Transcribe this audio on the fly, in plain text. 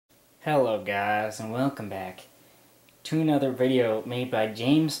Hello guys and welcome back to another video made by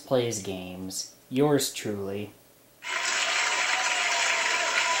James Plays Games, yours truly.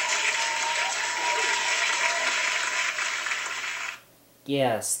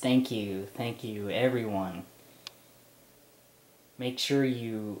 Yes, thank you everyone. Make sure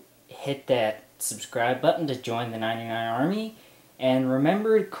you hit that subscribe button to join the 99 Army, and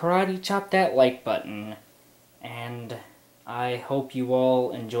remember to karate chop that like button. And I hope you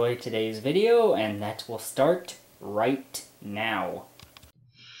all enjoy today's video, and that will start right now.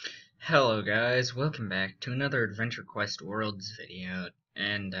 Hello guys, welcome back to another Adventure Quest Worlds video,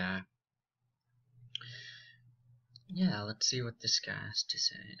 and yeah, let's see what this guy has to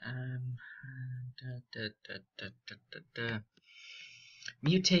say.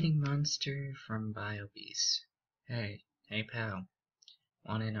 Mutating monster from BioBeast. Hey pal,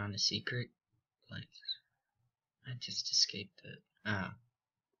 want in on a secret? Like, I just escaped it. Oh.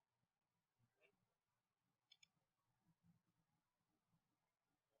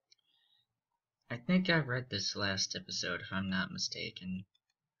 I think I read this last episode, if I'm not mistaken.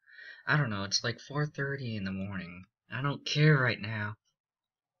 I don't know, it's like 4:30 in the morning. I don't care right now.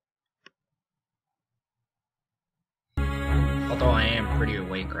 Although I am pretty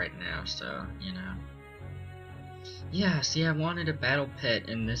awake right now, so, you know. Yeah, see, I wanted a battle pet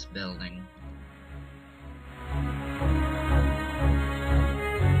in this building.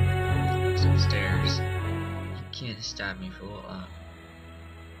 Some stairs. You can't stop me, fool.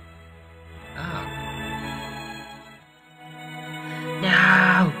 Oh.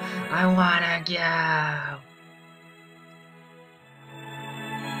 No! I wanna go!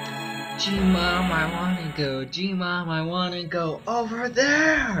 G-Mom, I wanna go. G-Mom, I wanna go over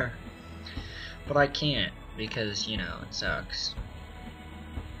there! But I can't, because, you know, it sucks.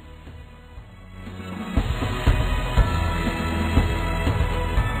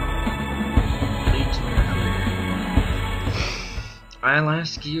 I'll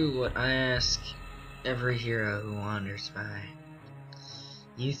ask you what I ask every hero who wanders by.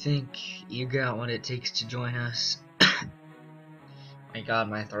 You think you got what it takes to join us? My god,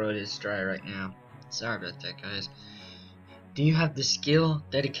 my throat is dry right now. Sorry about that, guys. Do you have the skill,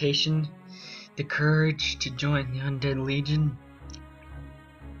 dedication, the courage to join the Undead Legion?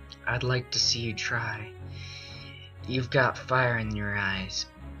 I'd like to see you try. You've got fire in your eyes.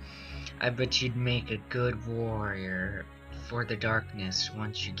 I bet you'd make a good warrior for the darkness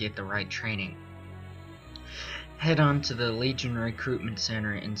once you get the right training. Head on to the Legion Recruitment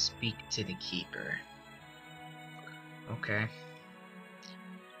Center and speak to the Keeper. Okay.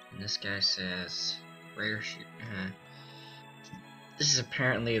 And this guy says, rare shoe. This is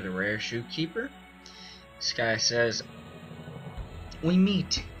apparently the rare shoe keeper. This guy says, we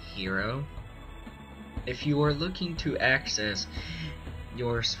meet, hero. If you are looking to access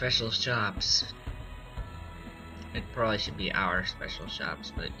your special shops, it probably should be our special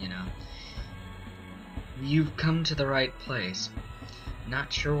shops, but you know, you've come to the right place.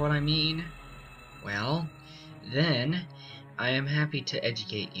 Not sure what I mean? Well, then I am happy to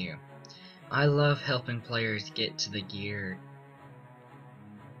educate you. I love helping players get to the gear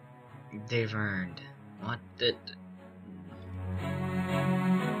they've earned. What the...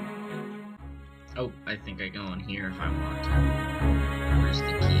 Oh, I think I go in here if I want to. Where's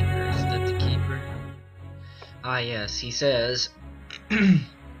the keeper? Is that the keeper? Ah yes, he says...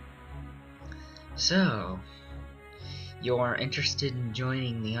 So, you're interested in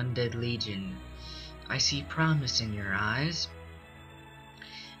joining the Undead Legion. I see promise in your eyes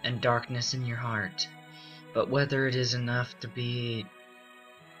and darkness in your heart, but whether it is enough to be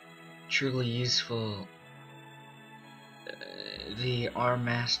truly useful, our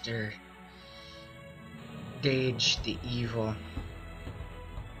master gauge the evil.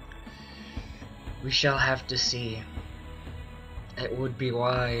 We shall have to see. It would be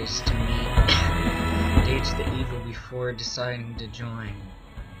wise to gauge the evil before deciding to join.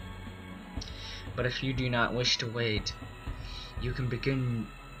 But if you do not wish to wait, you can begin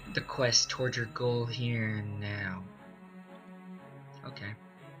the quest toward your goal here and now. Okay.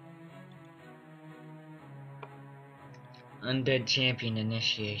 Undead Champion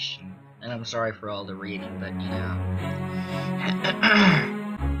Initiation. And I'm sorry for all the reading, but you know.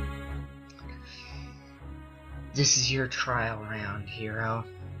 This is your trial round, hero.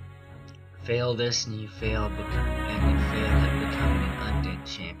 Fail this and you fail at becoming an Undead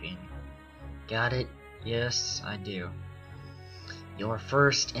Champion. Got it? Yes, I do. Your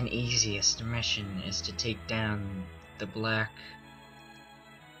first and easiest mission is to take down the Black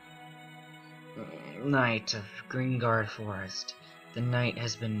Knight of Greengard Forest. The knight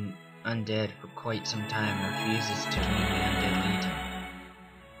has been undead for quite some time and refuses to join the Undead Legion.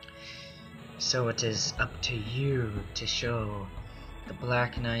 So it is up to you to show the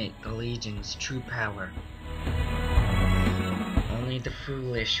Black Knight the Legion's true power. Only the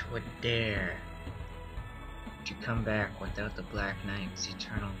foolish would dare to come back without the Black Knight's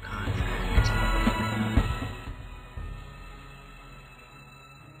eternal contract.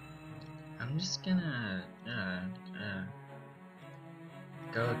 I'm just gonna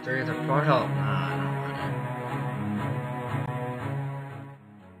go through the portal. No, I don't want to.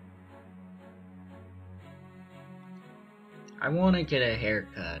 I want to get a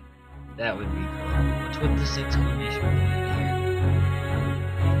haircut. That would be cool. What's with this exclamation point here?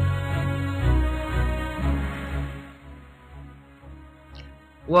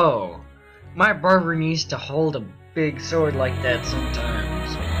 Whoa! My barber needs to hold a big sword like that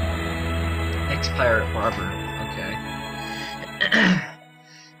sometimes. Ex-pirate barber. Okay.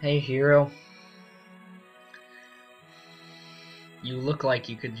 Hey, hero. You look like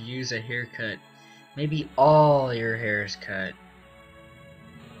you could use a haircut. Maybe all your hair is cut.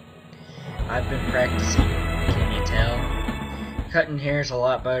 I've been practicing, can you tell? Cutting hair's a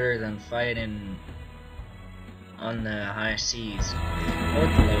lot better than fighting on the high seas, or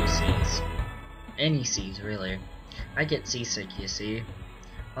the low seas. Any seas, really. I get seasick, you see.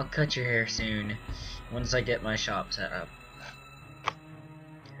 I'll cut your hair soon, once I get my shop set up.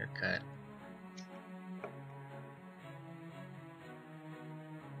 Haircut.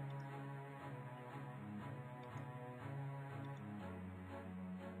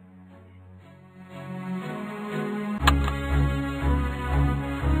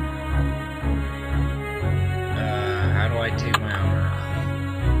 How do I take my armor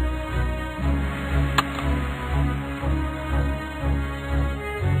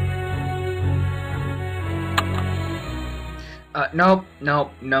off? Nope.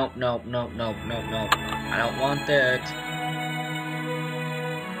 I don't want that.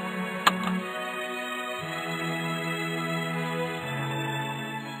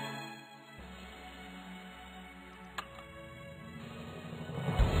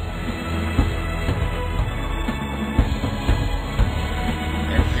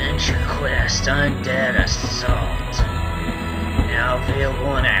 Adventure Quest Undead Assault. Now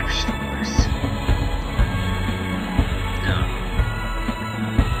available in App Stores. No.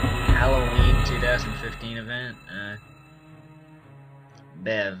 Halloween 2015 event.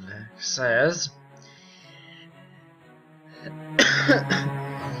 Bev says,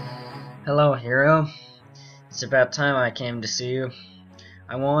 hello, hero. It's about time I came to see you.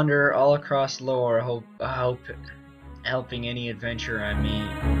 I wander all across lore, helping any adventurer I meet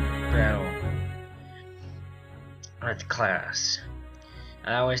battle with class.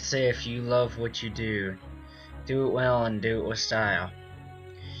 I always say if you love what you do it well and do it with style.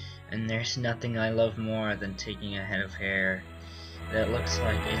 And there's nothing I love more than taking a head of hair that looks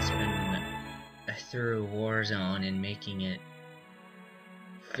like it's been through a war zone and making it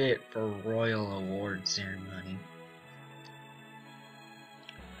fit for royal award ceremony.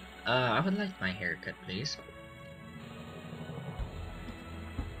 I would like my haircut, please.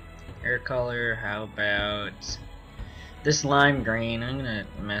 Hair color, how about this lime green? I'm gonna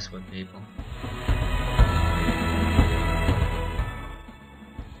mess with people.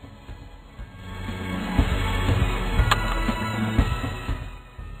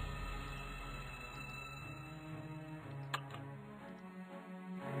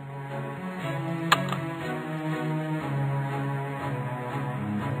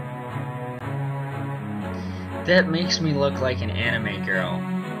 That makes me look like an anime girl.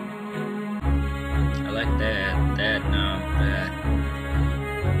 I like that. That.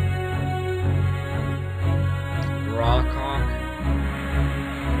 Rock Hawk.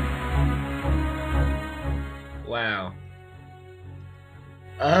 Wow.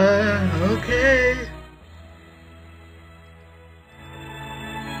 Okay.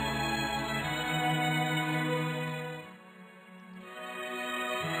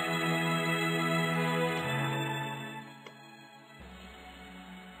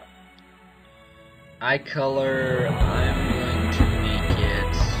 Eye color, I'm going to make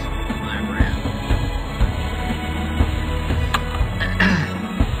it my brown.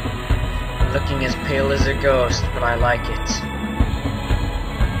 Looking as pale as a ghost, but I like it.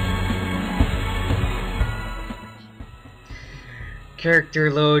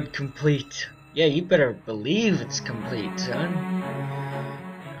 Character load complete. Yeah, you better believe it's complete, son.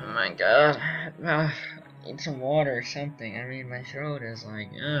 Oh my god. I need some water or something. I mean, my throat is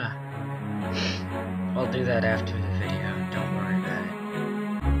like, ugh. I'll do that after the video. Don't worry about it.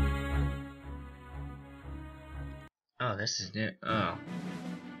 Oh, this is new. Oh.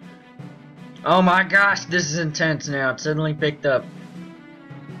 Oh my gosh, this is intense now. It suddenly picked up.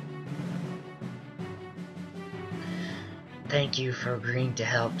 Thank you for agreeing to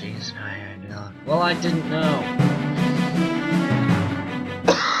help, James and I. Well, I didn't know.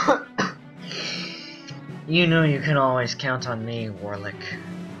 You know you can always count on me, Warlick.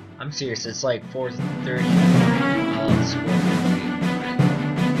 I'm serious, it's like 4:30. Oh, it's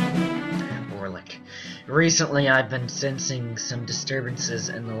 4:30. Warlick. Recently, I've been sensing some disturbances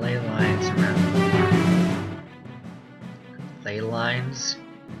in the ley lines around the world. Ley lines?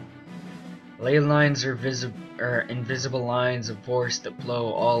 Ley lines are invisible lines of force that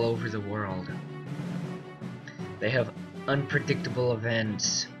flow all over the world. They have unpredictable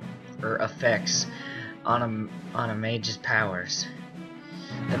events or effects on a mage's powers.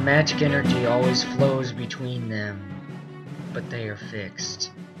 The magic energy always flows between them, but they are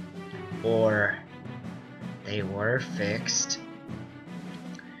fixed. Or they were fixed.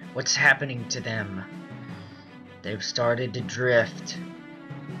 What's happening to them? They've started to drift.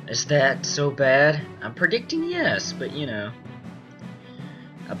 Is that so bad? I'm predicting yes, but you know.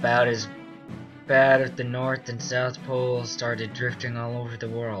 About as bad as the North and South Poles started drifting all over the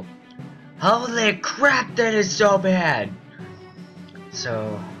world. Holy crap, that is so bad!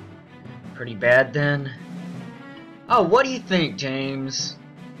 So, pretty bad then? Oh, what do you think, James?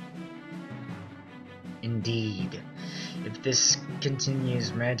 Indeed. If this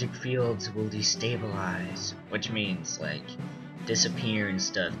continues, magic fields will destabilize. Which means, like, disappear and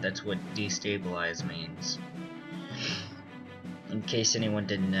stuff. That's what destabilize means. In case anyone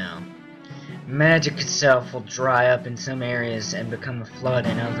didn't know. Magic itself will dry up in some areas and become a flood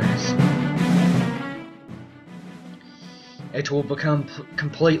in others. It will become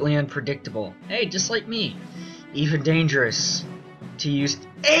completely unpredictable. Hey, just like me. Even dangerous to use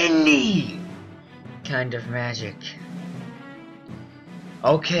any kind of magic.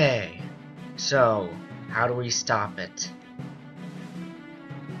 Okay, so how do we stop it?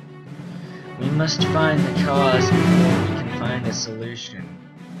 We must find the cause before we can find a solution.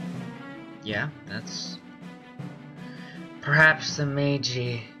 Yeah, that's... Perhaps the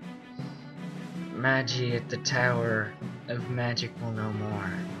magi at the Tower of Magic will know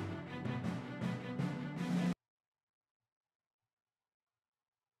more.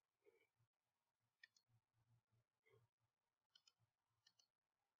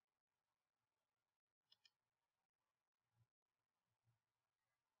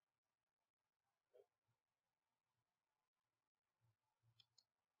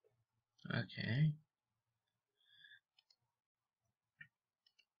 Okay.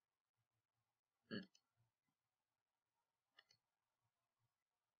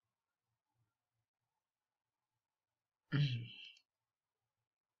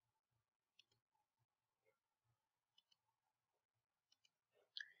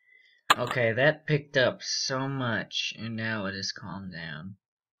 Okay, that picked up so much, and now it has calmed down.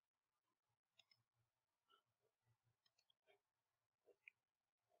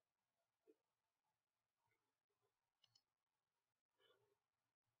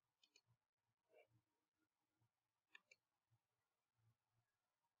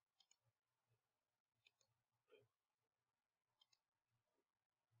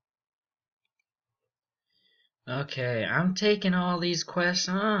 Okay, I'm taking all these quests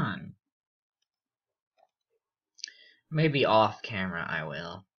on. Maybe off camera I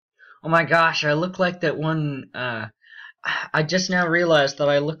will. Oh my gosh, I look like that one, I just now realized that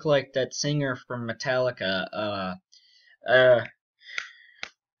I look like that singer from Metallica,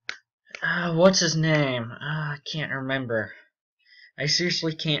 what's his name? I can't remember. I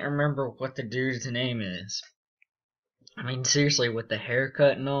seriously can't remember what the dude's name is. I mean, seriously, with the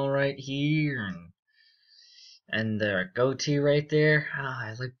haircut and all right here, and the goatee right there,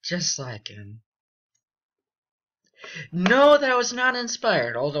 I look just like him. No, that was not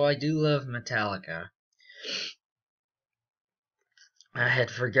inspired, although I do love Metallica. I had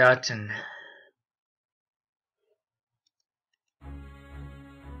forgotten.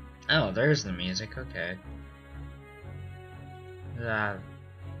 Oh, there's the music, okay. A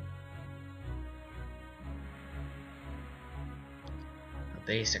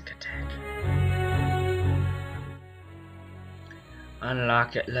basic attack.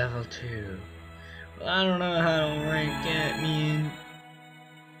 Unlock at level 2. Well, I don't know how to rank it, man.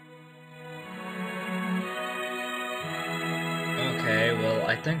 Okay, well,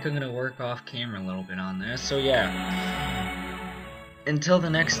 I think I'm gonna work off camera a little bit on this, so yeah. Until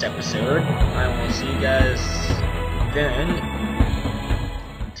the next episode, I will see you guys then.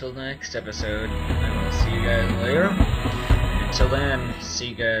 Until the next episode, I will see you guys later. Until then, see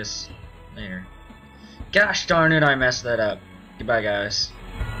you guys later. Gosh darn it, I messed that up. Goodbye, guys.